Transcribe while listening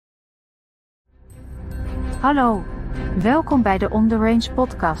Hallo, welkom bij de On The Range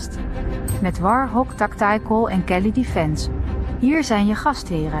podcast. Met Warhawk Tactical en Kelly Defense. Hier zijn je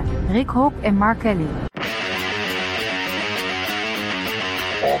gastheren, Rick Hawk en Mark Kelly.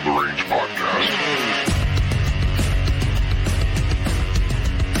 On The Range podcast.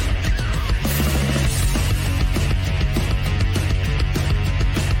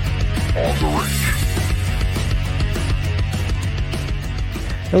 On The Range.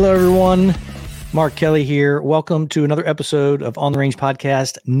 Hello, everyone. Mark Kelly here. Welcome to another episode of On The Range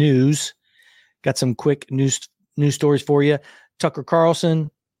Podcast News. Got some quick news stories for you. Tucker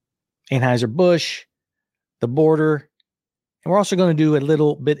Carlson, Anheuser-Busch, the border. And we're also going to do a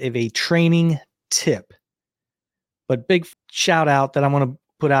little bit of a training tip. But big shout out that I want to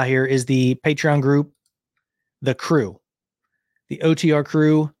put out here is the Patreon group, The Crew. The OTR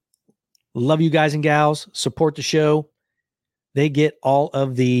crew. Love you guys and gals. Support the show. They get all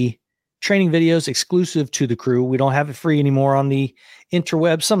of the training videos exclusive to the crew. We don't have it free anymore on the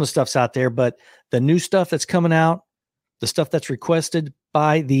interweb. Some of the stuff's out there, but the new stuff that's coming out, the stuff that's requested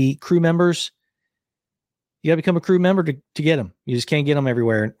by the crew members, you got to become a crew member to get them. You just can't get them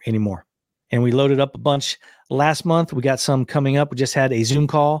everywhere anymore. And we loaded up a bunch last month. We got some coming up. We just had a Zoom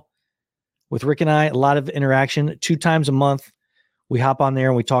call with Rick and I, a lot of interaction 2 times a month. We hop on there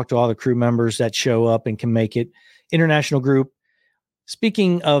and we talk to all the crew members that show up and can make it. International group.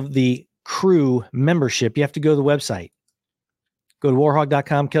 Speaking of the crew membership, you have to go to the website. Go to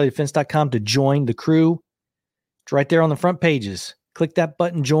warhawk.com, kellydefense.com to join the crew. It's right there on the front pages. Click that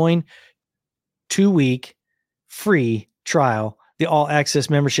button, join. 2-week free trial, the all-access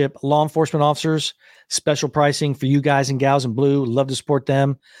membership. Law enforcement officers, special pricing for you guys and gals in blue. Love to support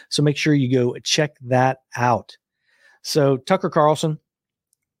them. So make sure you go check that out. So Tucker Carlson,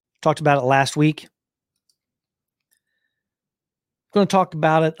 talked about it last week. Going to talk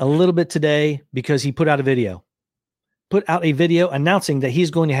about it a little bit today because he put out a video announcing that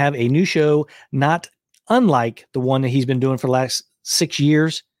he's going to have a new show, not unlike the one that he's been doing for the last 6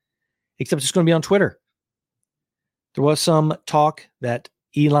 years, except it's going to be on Twitter. There was some talk that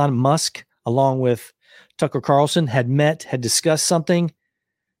Elon Musk, along with Tucker Carlson, had discussed something.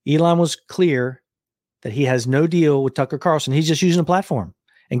 Elon was clear that he has no deal with Tucker Carlson. He's just using a platform.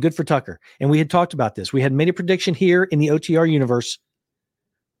 And good for Tucker. And we had talked about this. We had made a prediction here in the OTR universe.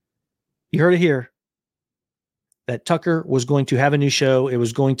 You heard it here. That Tucker was going to have a new show. It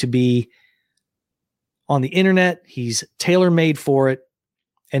was going to be on the internet. He's tailor-made for it.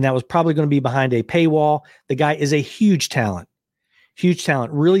 And that was probably going to be behind a paywall. The guy is a huge talent. Huge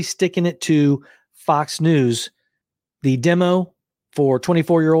talent. Really sticking it to Fox News. The demo for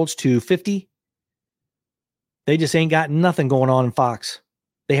 24-year-olds to 50. They just ain't got nothing going on in Fox.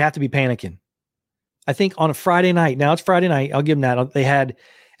 They have to be panicking. I think on a Friday night, now it's Friday night, I'll give them that. They had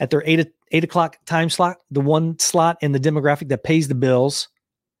at their 8 o'clock time slot, the one slot in the demographic that pays the bills,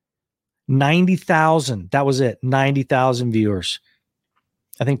 90,000. That was it, 90,000 viewers.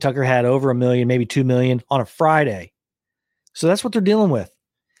 I think Tucker had over 1 million, maybe 2 million on a Friday. So that's what they're dealing with.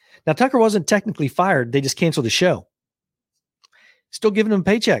 Now, Tucker wasn't technically fired. They just canceled the show. Still giving him a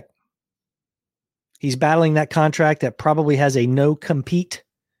paycheck. He's battling that contract that probably has a no-compete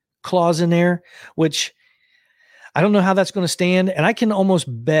clause in there, which I don't know how that's going to stand. And I can almost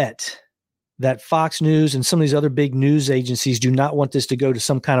bet that Fox News and some of these other big news agencies do not want this to go to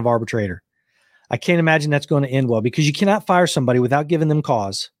some kind of arbitrator. I can't imagine that's going to end well because you cannot fire somebody without giving them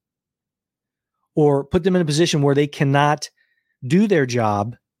cause or put them in a position where they cannot do their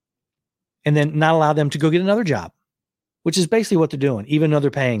job and then not allow them to go get another job, which is basically what they're doing, even though they're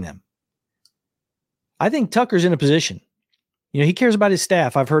paying them. I think Tucker's in a position. He cares about his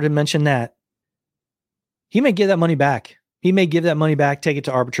staff. I've heard him mention that. He may give that money back. He may give that money back, take it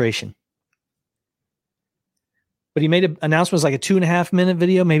to arbitration. But he made an announcement, like a 2.5-minute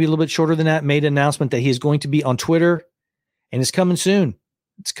video, maybe a little bit shorter than that, made an announcement that he is going to be on Twitter, and it's coming soon.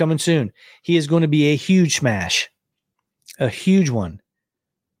 It's coming soon. He is going to be a huge smash, a huge one.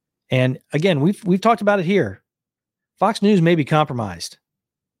 And again, we've talked about it here. Fox News may be compromised.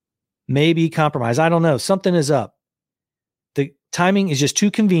 Maybe compromised. I don't know. Something is up. The timing is just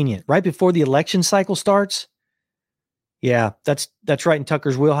too convenient. Right before the election cycle starts. Yeah, that's right in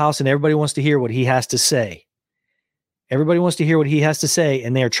Tucker's wheelhouse, and everybody wants to hear what he has to say. Everybody wants to hear what he has to say,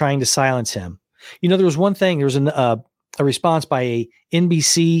 and they are trying to silence him. There was one thing. There was a response by a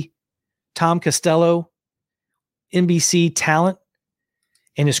NBC, Tom Costello, NBC talent,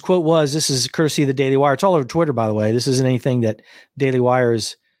 and his quote was, this is courtesy of the Daily Wire. It's all over Twitter, by the way. This isn't anything that Daily Wire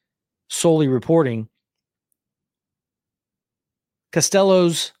is solely reporting.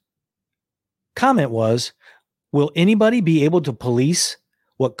 Costello's comment was, will anybody be able to police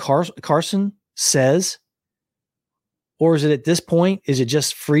what Carson says Or is it at this point, is it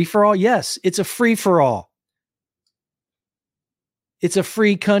just free for all? Yes, it's a free for all. It's a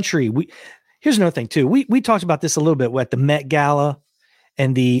free country. Here's another thing too. We talked about this a little bit at the Met Gala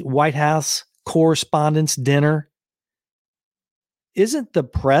and the White House Correspondents' Dinner. Isn't the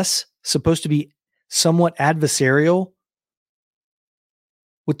press supposed to be somewhat adversarial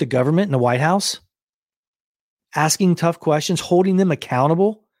with the government and the White House? Asking tough questions, holding them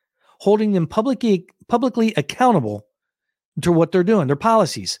accountable, holding them publicly accountable to what they're doing, their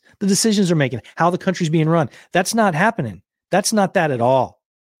policies, the decisions they're making, how the country's being run. That's not happening. That's not that at all.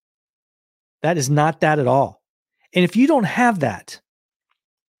 That is not that at all. And if you don't have that,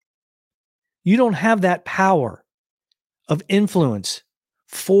 you don't have that power of influence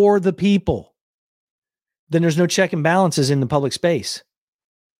for the people, then there's no check and balances in the public space.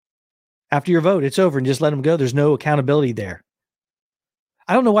 After your vote, it's over and just let them go. There's no accountability there.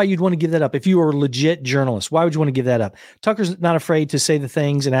 I don't know why you'd want to give that up. If you were a legit journalist, why would you want to give that up? Tucker's not afraid to say the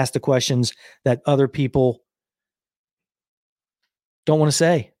things and ask the questions that other people don't want to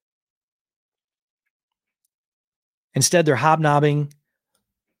say. Instead, they're hobnobbing,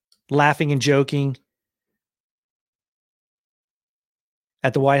 laughing and joking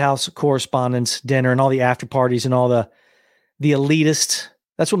at the White House Correspondents' Dinner and all the after parties and all the elitists.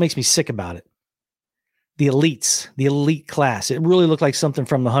 That's what makes me sick about it. The elites, the elite class. It really looked like something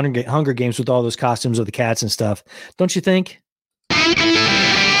from the Hunger Games with all those costumes of the cats and stuff. Don't you think? On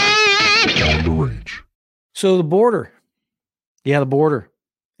the range. So the border. Yeah, the border.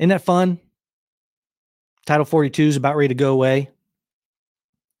 Isn't that fun? Title 42 is about ready to go away.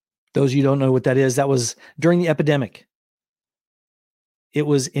 Those of you who don't know what that is, that was during the epidemic. It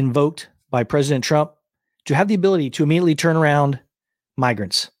was invoked by President Trump to have the ability to immediately turn around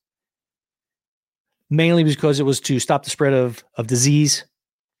migrants. Mainly because it was to stop the spread of disease.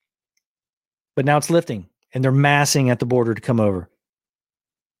 But now it's lifting, and they're massing at the border to come over.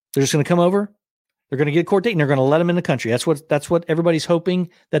 They're just going to come over. They're going to get a court date, and they're going to let them in the country. That's what everybody's hoping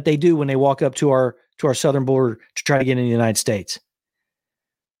that they do when they walk up to our southern border to try to get into the United States.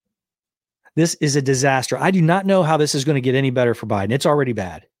 This is a disaster. I do not know how this is going to get any better for Biden. It's already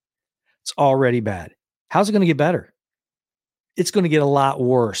bad. It's already bad. How's it going to get better? It's going to get a lot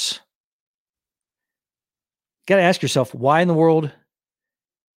worse. Got to ask yourself, why in the world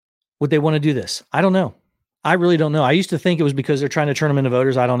would they want to do this? I don't know. I really don't know. I used to think it was because they're trying to turn them into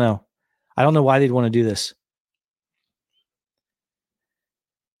voters. I don't know. I don't know why they'd want to do this.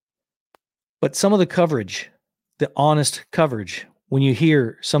 But some of the coverage, the honest coverage, when you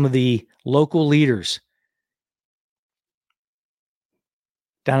hear some of the local leaders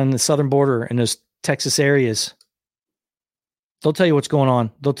down in the southern border in those Texas areas, they'll tell you what's going on.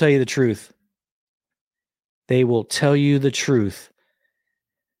 They'll tell you the truth. They will tell you the truth.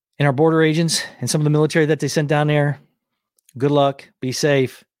 And our border agents and some of the military that they sent down there, good luck, be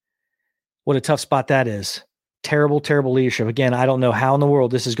safe. What a tough spot that is. Terrible, terrible leadership. Again, I don't know how in the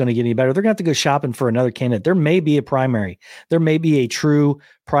world this is going to get any better. They're going to have to go shopping for another candidate. There may be a primary. There may be a true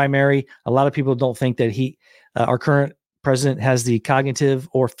primary. A lot of people don't think that our current president has the cognitive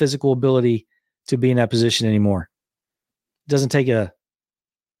or physical ability to be in that position anymore. It doesn't take a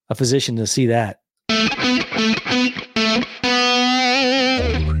physician to see that. On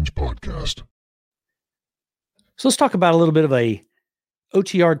the Range Podcast. So let's talk about a little bit of a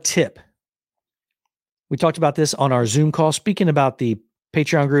OTR tip. We talked about this on our Zoom call. Speaking about the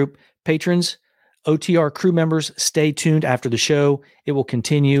Patreon group, patrons, OTR crew members, stay tuned after the show. It will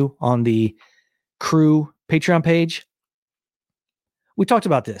continue on the crew Patreon page. We talked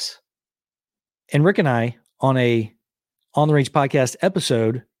about this. And Rick and I, on a On the Range podcast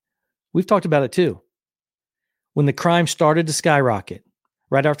episode, we've talked about it too. When the crime started to skyrocket,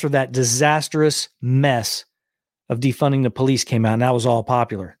 right after that disastrous mess of defunding the police came out, and that was all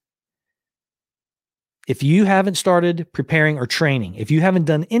popular. If you haven't started preparing or training, if you haven't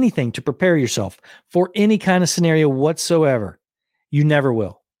done anything to prepare yourself for any kind of scenario whatsoever, you never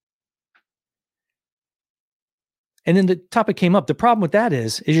will. And then the topic came up. The problem with that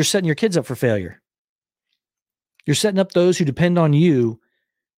is you're setting your kids up for failure. You're setting up those who depend on you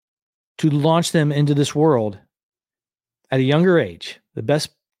to launch them into this world at a younger age. The best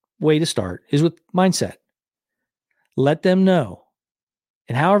way to start is with mindset. Let them know,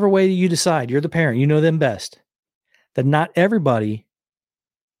 and however way you decide, you're the parent, you know them best, that not everybody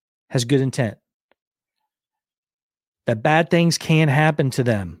has good intent. That bad things can happen to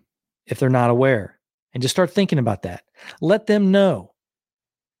them if they're not aware. And just start thinking about that. Let them know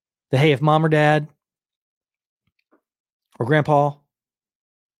that, hey, if mom or dad or grandpa,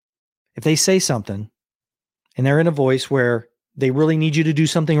 if they say something and they're in a voice where they really need you to do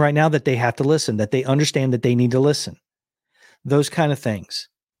something right now, that they have to listen, that they understand that they need to listen. those kind of things.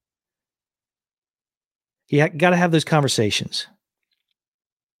 You got to have those conversations.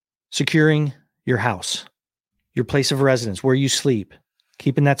 Securing your house, your place of residence, where you sleep,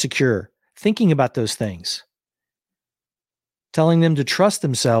 keeping that secure, thinking about those things. Telling them to trust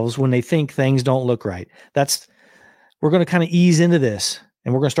themselves when they think things don't look right. We're going to kind of ease into this,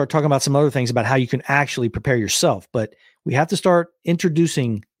 and we're going to start talking about some other things about how you can actually prepare yourself. But we have to start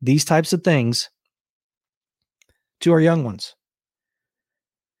introducing these types of things to our young ones.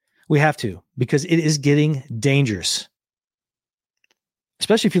 We have to, because it is getting dangerous,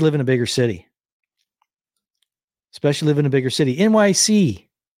 especially if you live in a bigger city. NYC,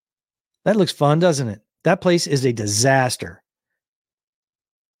 that looks fun, doesn't it? That place is a disaster.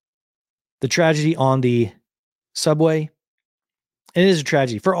 The tragedy on the subway, it is a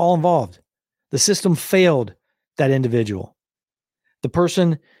tragedy for all involved. The system failed that individual. The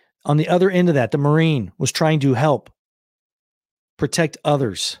person on the other end of that, the Marine, was trying to help protect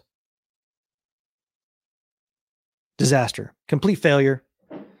others. Disaster, complete failure,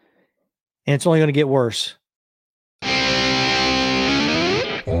 and it's only going to get worse.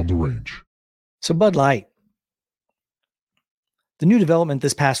 On the range. So Bud Light, the new development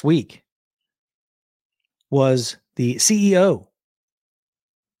this past week was the CEO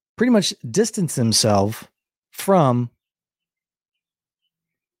pretty much distanced himself from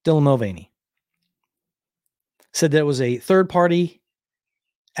Dylan Mulvaney. Said that it was a third-party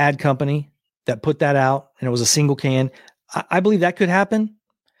ad company that put that out, and it was a single can. I believe that could happen,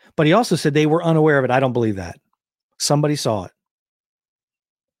 but he also said they were unaware of it. I don't believe that. Somebody saw it.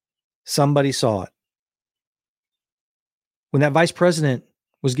 When that vice president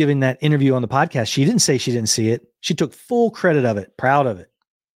was giving that interview on the podcast, she didn't say she didn't see it. She took full credit of it, proud of it.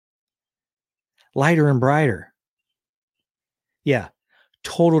 Lighter and brighter. Yeah,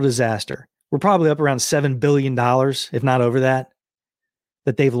 total disaster. We're probably up around $7 billion, if not over that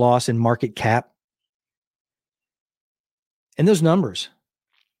they've lost in market cap. And those numbers,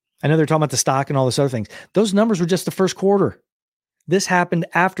 I know they're talking about the stock and all this other things. Those numbers were just the first quarter. This happened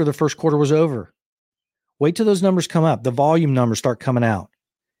after the first quarter was over. Wait till those numbers come up. The volume numbers start coming out.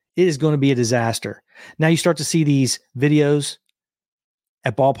 It is going to be a disaster. Now you start to see these videos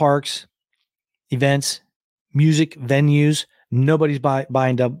at ballparks, events, music venues. Nobody's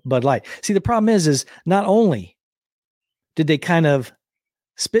buying Bud Light. See, the problem is not only did they kind of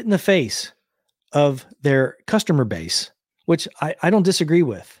spit in the face of their customer base, which I don't disagree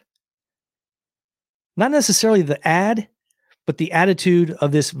with. Not necessarily the ad, but the attitude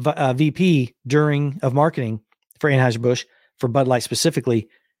of this VP of marketing for Anheuser-Busch, for Bud Light specifically,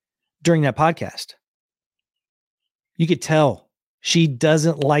 during that podcast. You could tell she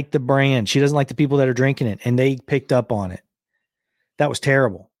doesn't like the brand. She doesn't like the people that are drinking it, and they picked up on it. That was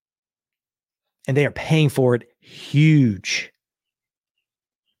terrible. And they are paying for it huge.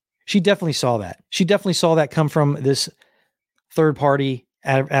 She definitely saw that. She definitely saw that come from this third-party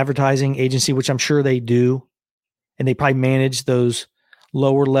advertising agency, which I'm sure they do. And they probably manage those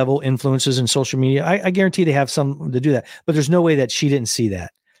lower-level influences in social media. I guarantee they have some to do that. But there's no way that she didn't see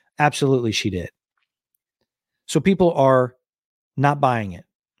that. Absolutely, she did. So people are not buying it,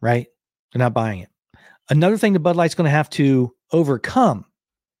 right? They're not buying it. Another thing that Bud Light's going to have to overcome,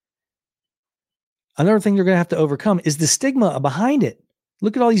 is the stigma behind it.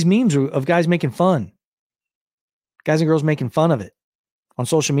 Look at all these memes of guys making fun. Guys and girls making fun of it on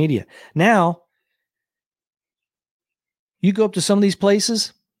social media. Now, you go up to some of these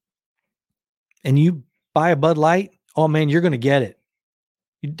places and you buy a Bud Light, oh man, you're going to get it.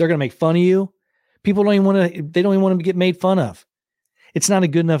 They're going to make fun of you. People don't even want to get made fun of. It's not a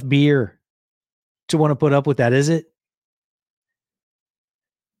good enough beer to want to put up with that, is it?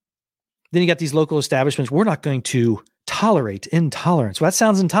 Then you got these local establishments. We're not going to tolerate intolerance. Well, that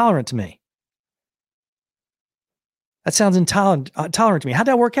sounds intolerant to me. How'd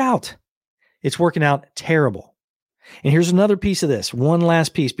that work out? It's working out terrible. And here's another piece of this. One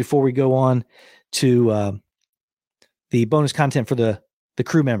last piece before we go on to the bonus content for the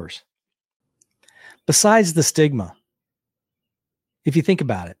crew members. Besides the stigma, if you think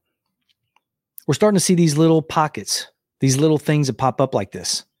about it, we're starting to see these little pockets, these little things that pop up like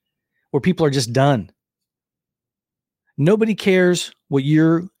this, where people are just done. Nobody cares what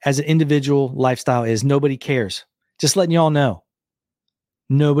your, as an individual, lifestyle is. Nobody cares. Just letting y'all know.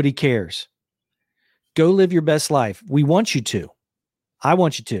 Nobody cares. Go live your best life. We want you to. I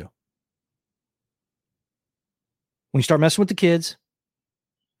want you to. When you start messing with the kids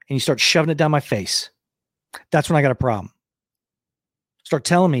and you start shoving it down my face, that's when I got a problem. Start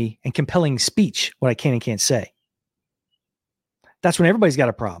telling me in compelling speech what I can and can't say. That's when everybody's got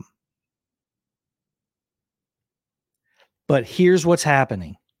a problem. But here's what's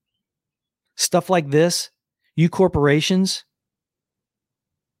happening. Stuff like this, you corporations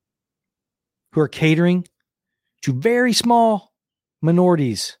who are catering to very small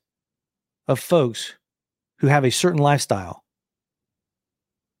minorities of folks who have a certain lifestyle,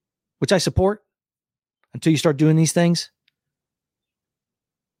 which I support until you start doing these things.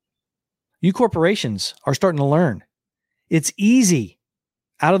 You corporations are starting to learn. It's easy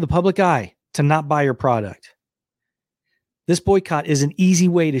out of the public eye to not buy your product. This boycott is an easy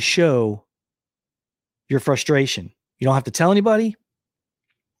way to show your frustration. You don't have to tell anybody.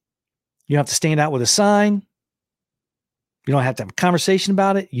 You don't have to stand out with a sign. You don't have to have a conversation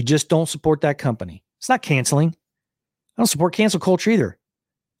about it. You just don't support that company. It's not canceling. I don't support cancel culture either.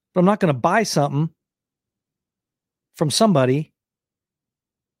 But I'm not going to buy something from somebody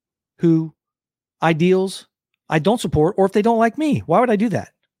who ideals I don't support, or if they don't like me. Why would I do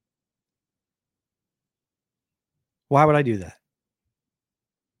that? Why would I do that?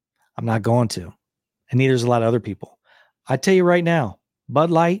 I'm not going to. And neither is a lot of other people. I tell you right now,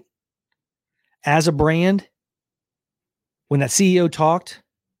 Bud Light, as a brand, when that CEO talked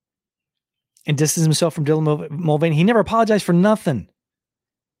and distanced himself from Dylan Mulvaney, he never apologized for nothing.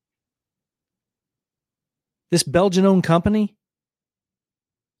 This Belgian-owned company,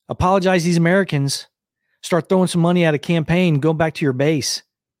 apologize these Americans, start throwing some money at a campaign, go back to your base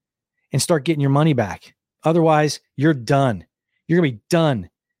and start getting your money back. Otherwise, you're done. You're going to be done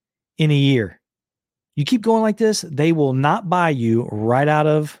in a year. You keep going like this, they will not buy you right out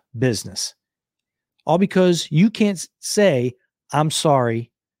of business. All because you can't say, I'm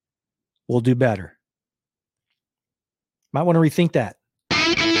sorry, we'll do better. Might want to rethink that.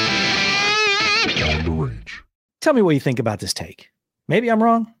 On the range. Tell me what you think about this take. Maybe I'm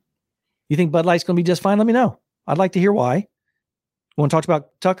wrong. You think Bud Light's going to be just fine? Let me know. I'd like to hear why. Want to talk about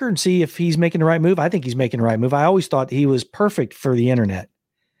Tucker and see if he's making the right move? I think he's making the right move. I always thought he was perfect for the internet.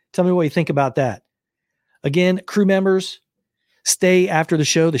 Tell me what you think about that. Again, crew members, stay after the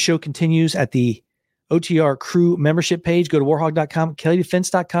show. The show continues at the OTR crew membership page. Go to warhog.com,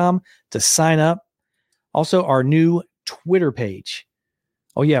 kellydefense.com to sign up. Also, our new Twitter page.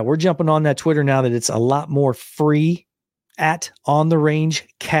 Oh, yeah, we're jumping on that Twitter now that it's a lot more free. At On The Range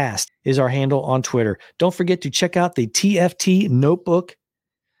Cast is our handle on Twitter. Don't forget to check out the TFT notebook.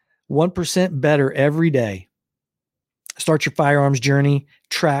 1% better every day. Start your firearms journey,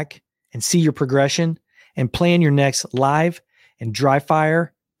 track and see your progression, and plan your next live and dry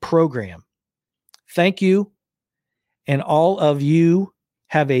fire program. Thank you. And all of you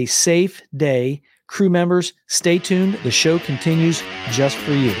have a safe day. Crew members, stay tuned. The show continues just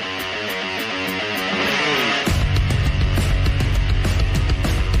for you.